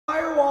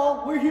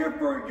we're here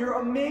for your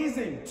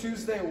amazing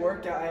Tuesday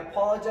workout. I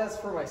apologize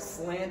for my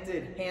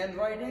slanted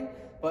handwriting,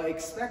 but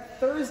expect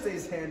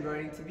Thursday's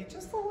handwriting to be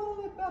just a little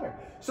bit better.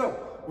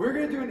 So we're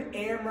gonna do an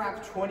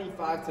AMRAP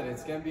 25 today.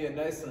 It's gonna be a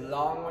nice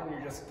long one.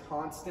 You're just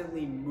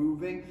constantly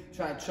moving,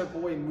 trying to chip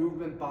away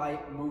movement by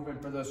movement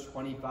for those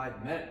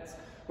 25 minutes.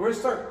 We're gonna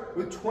start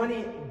with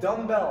 20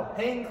 dumbbell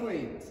hang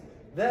cleans.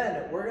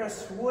 Then we're gonna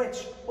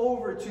switch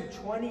over to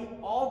 20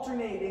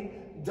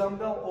 alternating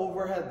dumbbell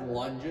overhead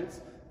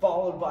lunges,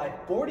 followed by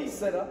 40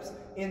 sit-ups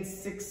and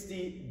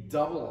 60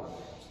 double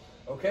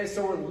unders. Okay,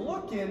 so we're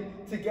looking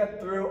to get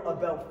through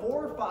about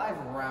 4 or 5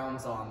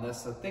 rounds on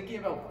this. So thinking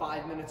about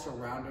 5 minutes a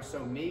round or so,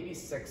 maybe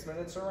 6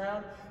 minutes a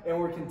round, and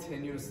we're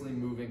continuously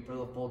moving for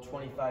the full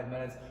 25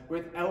 minutes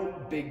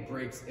without big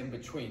breaks in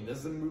between.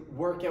 This is a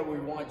workout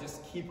where we want to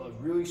just keep a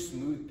really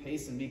smooth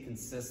pace and be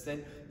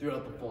consistent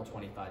throughout the full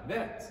 25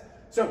 minutes.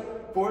 So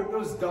for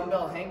those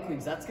dumbbell hang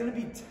cleans, that's gonna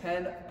be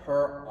 10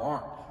 per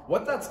arm.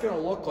 What that's gonna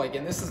look like,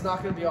 and this is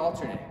not gonna be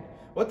alternating,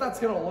 what that's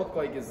gonna look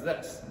like is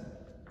this.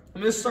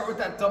 I'm gonna start with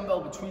that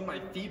dumbbell between my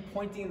feet,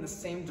 pointing in the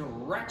same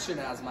direction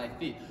as my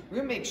feet. I'm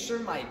gonna make sure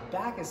my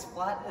back is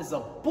flat as a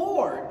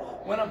board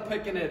when I'm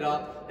picking it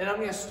up, and I'm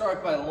gonna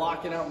start by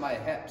locking out my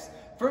hips.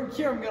 From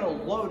here, I'm gonna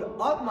load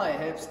up my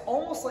hips,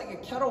 almost like a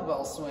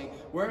kettlebell swing,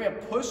 where I'm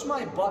gonna push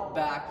my butt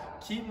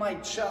back, keep my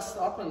chest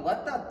up, and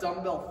let that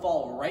dumbbell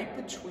fall right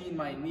between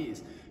my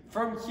knees.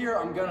 From here,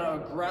 I'm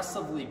gonna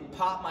aggressively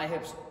pop my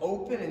hips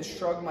open and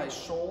shrug my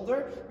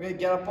shoulder. I'm gonna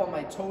get up on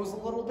my toes a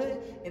little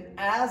bit, and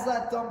as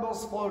that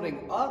dumbbell's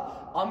floating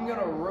up, I'm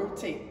gonna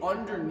rotate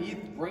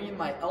underneath, bringing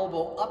my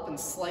elbow up and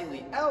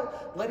slightly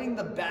out, letting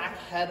the back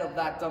head of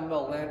that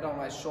dumbbell land on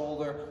my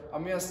shoulder.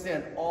 I'm gonna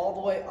stand all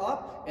the way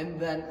up and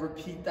then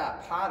repeat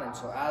that pattern.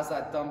 So as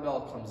that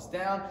dumbbell comes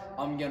down,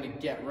 I'm gonna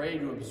get ready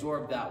to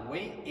absorb that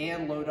weight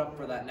and load up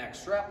for that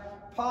next rep.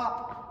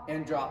 Pop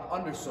and drop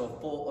under, so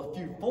a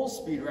few full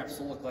speed reps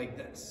will look like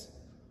this.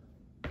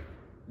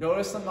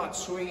 Notice I'm not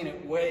swinging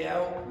it way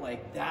out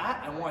like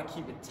that. I want to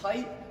keep it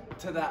tight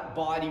to that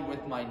body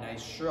with my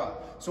nice shrug.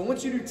 So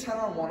once you do 10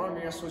 on one arm,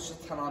 you're gonna switch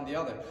to 10 on the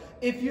other.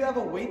 If you have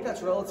a weight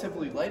that's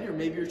relatively light, or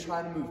maybe you're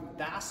trying to move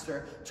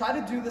faster, try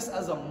to do this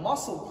as a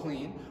muscle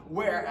clean,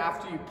 where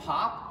after you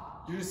pop,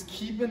 you're just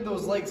keeping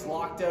those legs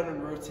locked out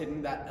and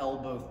rotating that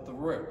elbow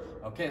through.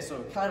 Okay, so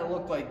it kind of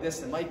look like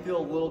this. It might feel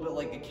a little bit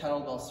like a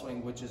kettlebell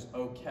swing, which is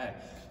okay.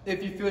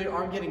 If you feel your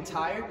arm getting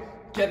tired,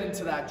 get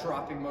into that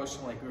dropping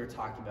motion like we were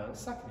talking about a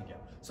second ago.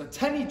 So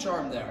 10 each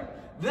arm there.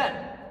 Then,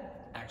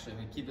 actually, I'm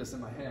gonna keep this in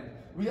my hand.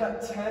 We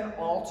got 10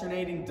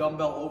 alternating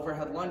dumbbell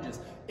overhead lunges.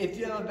 If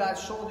you have a bad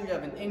shoulder, you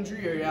have an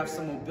injury, or you have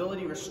some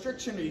mobility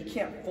restriction, or you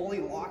can't fully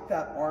lock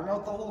that arm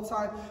out the whole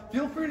time,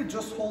 feel free to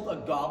just hold a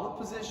goblet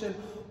position,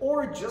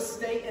 or just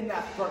stay in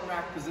that front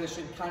rack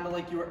position, kind of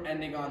like you were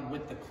ending on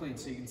with the clean.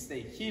 So you can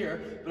stay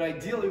here, but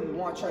ideally we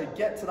want to try to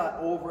get to that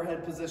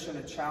overhead position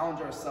and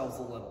challenge ourselves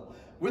a little.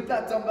 With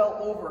that dumbbell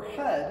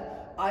overhead,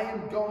 I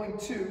am going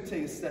to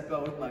take a step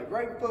out with my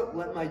right foot,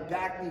 let my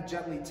back knee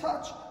gently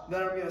touch,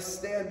 then I'm going to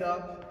stand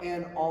up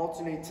and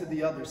alternate to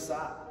the other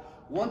side.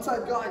 Once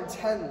I've gotten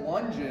 10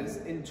 lunges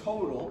in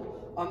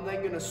total, I'm then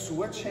going to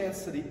switch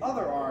hands to the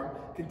other arm,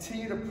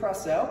 continue to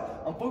press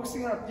out. I'm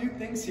focusing on a few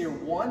things here.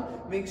 One,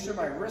 make sure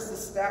my wrist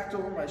is stacked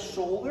over my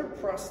shoulder,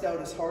 pressed out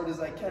as hard as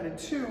I can. And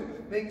two,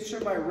 making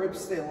sure my ribs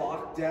stay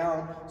locked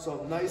down, so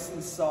I'm nice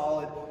and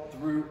solid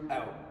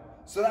throughout.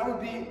 So that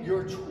would be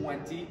your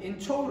 20 in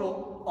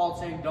total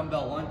alternating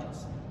dumbbell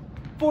lunges.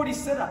 40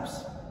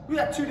 sit-ups. We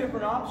got 2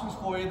 different options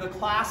for you, the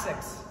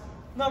classics.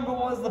 Number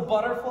 1 is the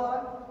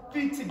butterfly.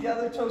 Feet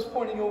together, toes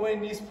pointing away,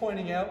 knees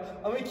pointing out.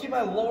 I'm gonna keep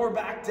my lower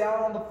back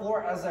down on the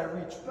floor as I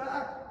reach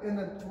back, and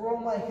then throw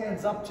my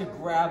hands up to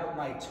grab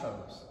my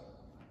toes.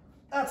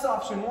 That's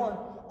option 1.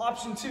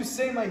 Option 2,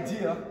 same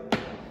idea,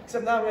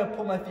 except now I'm gonna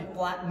pull my feet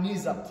flat,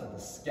 knees up to the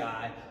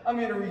sky. I'm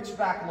gonna reach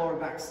back, lower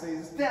back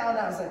stays down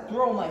as I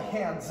throw my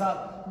hands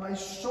up. My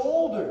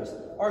shoulders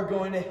are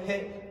going to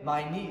hit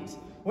my knees.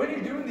 When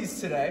you're doing these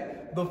today,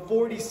 the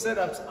 40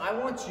 sit-ups, I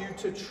want you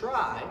to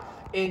try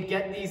and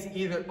get these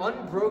either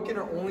unbroken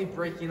or only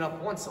breaking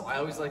up once. So I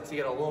always like to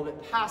get a little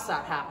bit past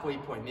that halfway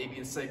point. Maybe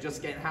instead of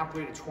just getting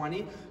halfway to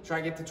 20, try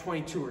and get to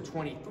 22 or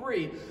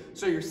 23.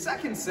 So your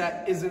second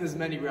set isn't as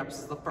many reps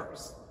as the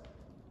first.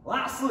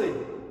 Lastly,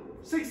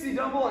 60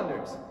 double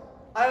unders.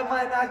 I have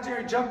my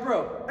imaginary jump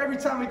rope. Every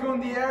time we go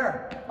in the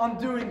air, I'm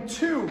doing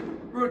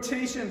 2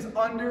 rotations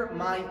under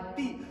my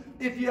feet.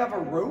 If you have a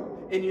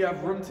rope and you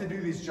have room to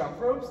do these jump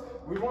ropes,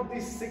 we want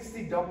these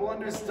 60 double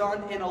unders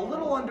done in a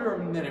little under a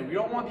minute. We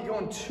don't want to be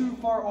going too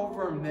far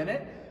over a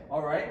minute,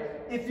 all right?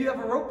 If you have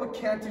a rope but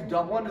can't do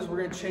double unders,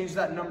 we're gonna change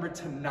that number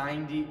to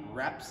 90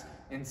 reps.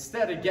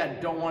 Instead, again,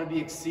 don't want to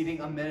be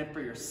exceeding a minute for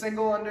your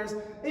single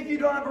unders. If you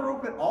don't have a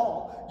rope at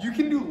all, you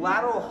can do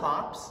lateral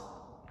hops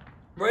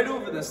right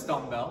over this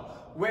dumbbell,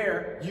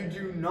 where you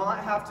do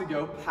not have to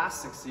go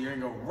past 60. You're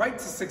gonna go right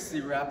to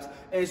 60 reps,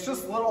 and it's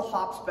just little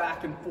hops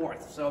back and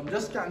forth. So I'm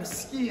just kind of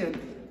skiing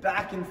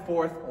back and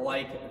forth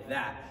like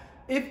that.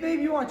 If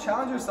maybe you want to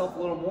challenge yourself a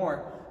little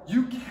more,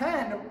 you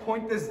can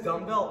point this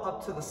dumbbell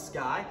up to the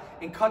sky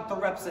and cut the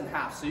reps in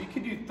half. So you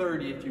could do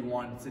 30 if you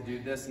wanted to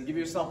do this and give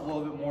yourself a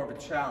little bit more of a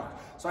challenge.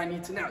 So I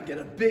need to now get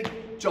a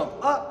big jump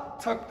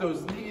up, tuck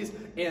those knees,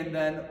 and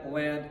then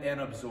land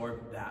and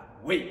absorb that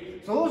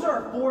weight. So those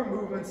are our 4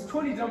 movements: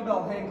 20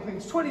 dumbbell hang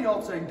cleans, 20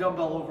 alternating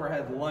dumbbell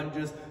overhead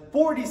lunges,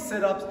 40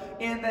 sit-ups,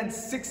 and then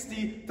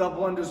 60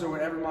 double unders or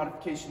whatever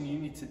modification you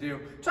need to do.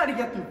 Try to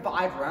get through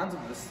 5 rounds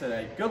of this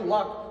today. Good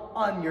luck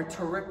on your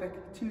terrific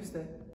Tuesday.